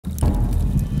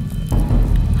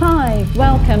Hi,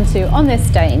 welcome to On This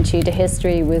Day in Tudor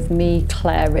History with me,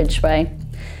 Claire Ridgway.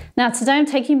 Now today I'm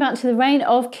taking you back to the reign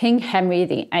of King Henry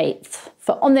VIII.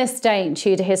 For On This Day in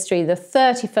Tudor History, the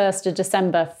 31st of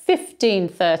December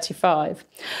 1535,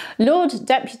 Lord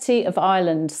Deputy of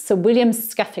Ireland, Sir William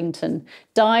Skeffington,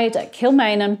 died at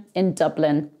Kilmainham in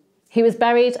Dublin. He was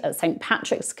buried at St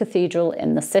Patrick's Cathedral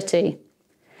in the city.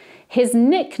 His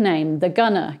nickname, the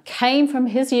Gunner, came from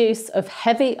his use of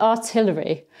heavy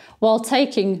artillery while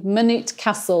taking Maynooth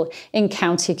Castle in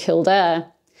County Kildare.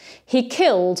 He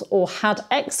killed or had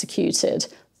executed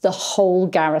the whole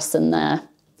garrison there.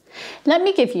 Let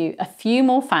me give you a few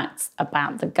more facts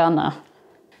about the Gunner.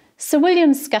 Sir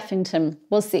William Skeffington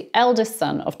was the eldest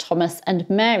son of Thomas and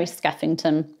Mary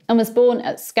Skeffington and was born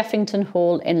at Skeffington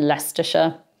Hall in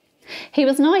Leicestershire. He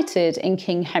was knighted in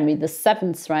King Henry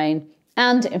VII's reign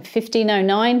and in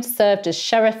 1509 served as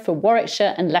Sheriff for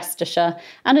Warwickshire and Leicestershire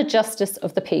and a Justice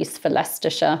of the Peace for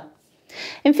Leicestershire.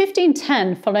 In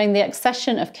 1510, following the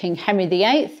accession of King Henry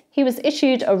VIII, he was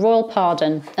issued a royal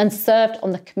pardon and served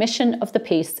on the Commission of the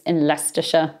Peace in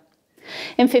Leicestershire.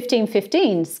 In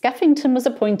 1515, Skeffington was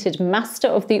appointed Master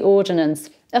of the Ordnance,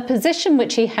 a position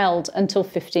which he held until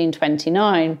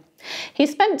 1529. He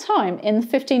spent time in the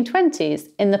 1520s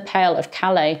in the Pale of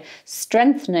Calais,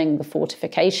 strengthening the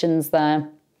fortifications there.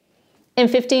 In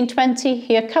 1520,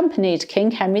 he accompanied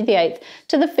King Henry VIII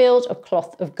to the Field of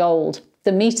Cloth of Gold,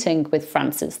 the meeting with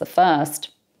Francis I.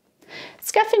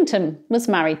 Skeffington was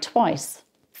married twice,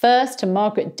 first to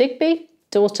Margaret Digby,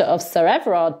 daughter of Sir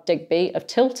Everard Digby of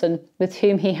Tilton, with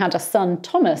whom he had a son,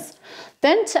 Thomas,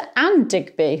 then to Anne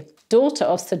Digby, daughter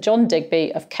of Sir John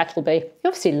Digby of Kettleby. He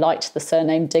obviously liked the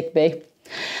surname Digby.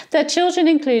 Their children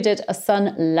included a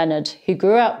son, Leonard, who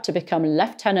grew up to become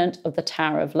Lieutenant of the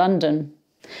Tower of London.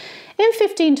 In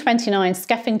 1529,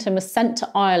 Skeffington was sent to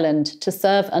Ireland to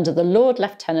serve under the Lord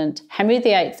Lieutenant, Henry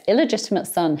VIII's illegitimate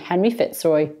son, Henry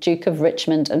Fitzroy, Duke of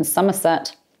Richmond and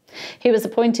Somerset. He was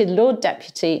appointed Lord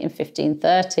Deputy in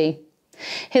 1530.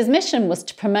 His mission was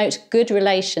to promote good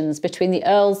relations between the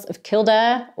Earls of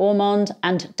Kildare, Ormond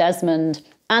and Desmond,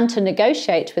 and to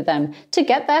negotiate with them to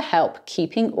get their help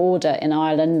keeping order in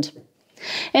Ireland.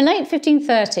 In late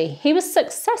 1530, he was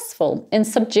successful in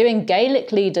subduing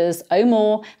Gaelic leaders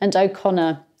O'More and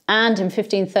O'Connor, and in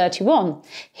 1531,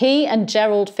 he and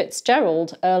Gerald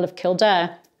Fitzgerald, Earl of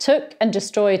Kildare, took and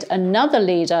destroyed another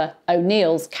leader,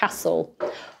 O'Neill's castle,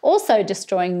 also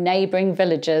destroying neighbouring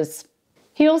villages.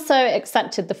 He also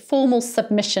accepted the formal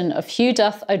submission of Hugh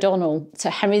Duff O'Donnell to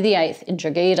Henry VIII in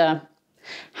Drogheda.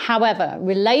 However,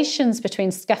 relations between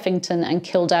Skeffington and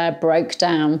Kildare broke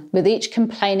down, with each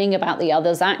complaining about the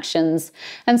other's actions,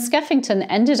 and Skeffington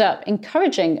ended up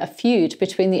encouraging a feud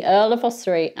between the Earl of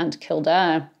Ossory and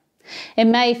Kildare.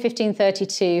 In May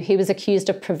 1532, he was accused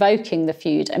of provoking the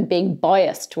feud and being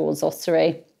biased towards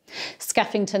Ossory.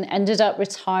 Skeffington ended up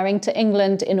retiring to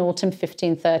England in autumn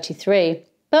 1533,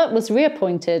 but was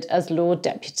reappointed as Lord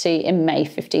Deputy in May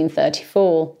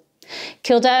 1534.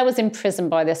 Kildare was imprisoned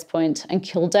by this point, and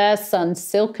Kildare's son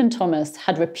Silken Thomas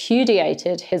had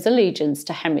repudiated his allegiance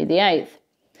to Henry VIII.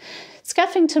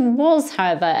 Skeffington was,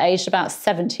 however, aged about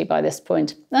 70 by this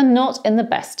point, and not in the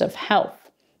best of health.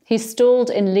 He stalled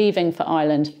in leaving for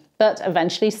Ireland, but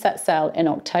eventually set sail in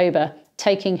October,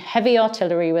 taking heavy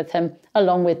artillery with him,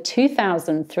 along with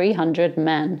 2,300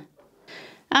 men.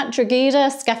 At Drogheda,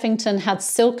 Skeffington had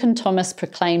Silken Thomas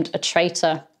proclaimed a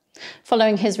traitor.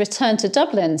 Following his return to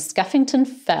Dublin, Skeffington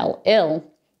fell ill.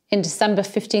 In December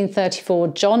 1534,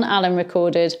 John Allen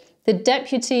recorded, "The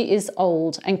deputy is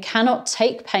old and cannot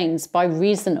take pains by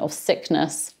reason of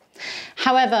sickness."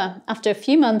 However, after a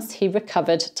few months, he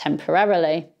recovered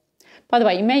temporarily. By the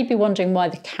way, you may be wondering why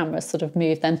the camera sort of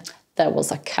moved then. There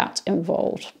was a cat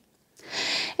involved.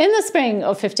 In the spring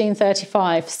of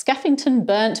 1535, Skeffington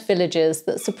burnt villages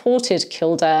that supported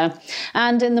Kildare,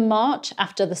 and in the March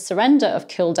after the surrender of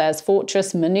Kildare's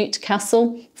fortress Maynooth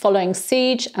Castle, following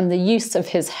siege and the use of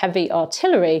his heavy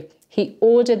artillery, he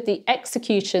ordered the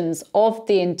executions of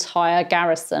the entire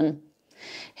garrison.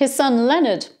 His son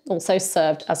Leonard also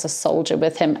served as a soldier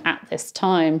with him at this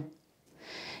time.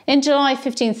 In July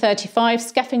 1535,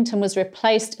 Skeffington was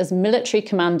replaced as military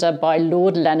commander by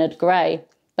Lord Leonard Grey.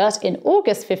 But in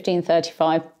August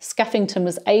 1535, Skeffington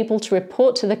was able to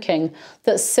report to the king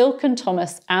that Silken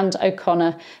Thomas and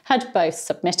O'Connor had both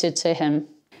submitted to him.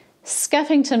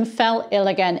 Skeffington fell ill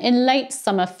again in late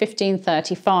summer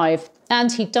 1535,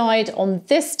 and he died on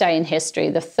this day in history,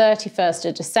 the 31st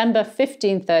of December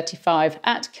 1535,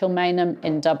 at Kilmainham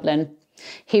in Dublin.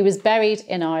 He was buried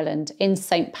in Ireland in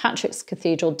St Patrick's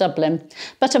Cathedral, Dublin,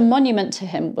 but a monument to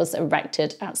him was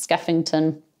erected at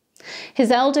Skeffington.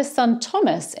 His eldest son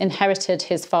Thomas inherited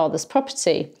his father's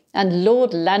property, and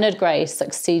Lord Leonard Grey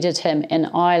succeeded him in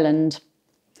Ireland.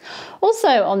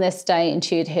 Also on this day in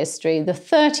Tudor history, the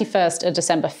 31st of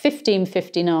December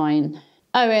 1559,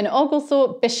 Owen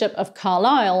Oglethorpe, Bishop of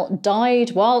Carlisle,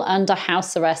 died while under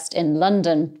house arrest in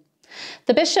London.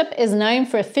 The bishop is known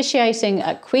for officiating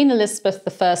at Queen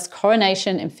Elizabeth I's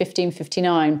coronation in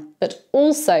 1559, but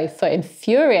also for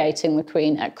infuriating the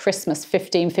Queen at Christmas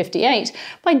 1558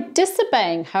 by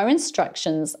disobeying her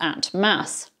instructions at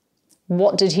Mass.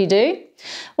 What did he do?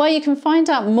 Well, you can find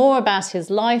out more about his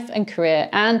life and career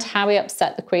and how he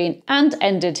upset the Queen and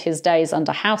ended his days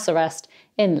under house arrest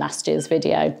in last year's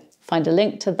video. Find a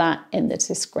link to that in the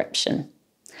description.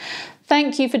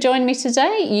 Thank you for joining me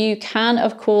today. You can,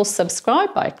 of course,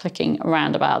 subscribe by clicking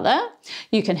around about there.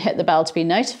 You can hit the bell to be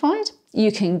notified.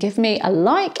 You can give me a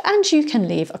like and you can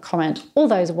leave a comment. All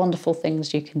those wonderful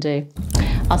things you can do.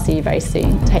 I'll see you very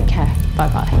soon. Take care.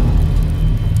 Bye-bye.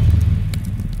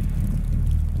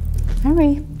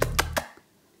 Harry.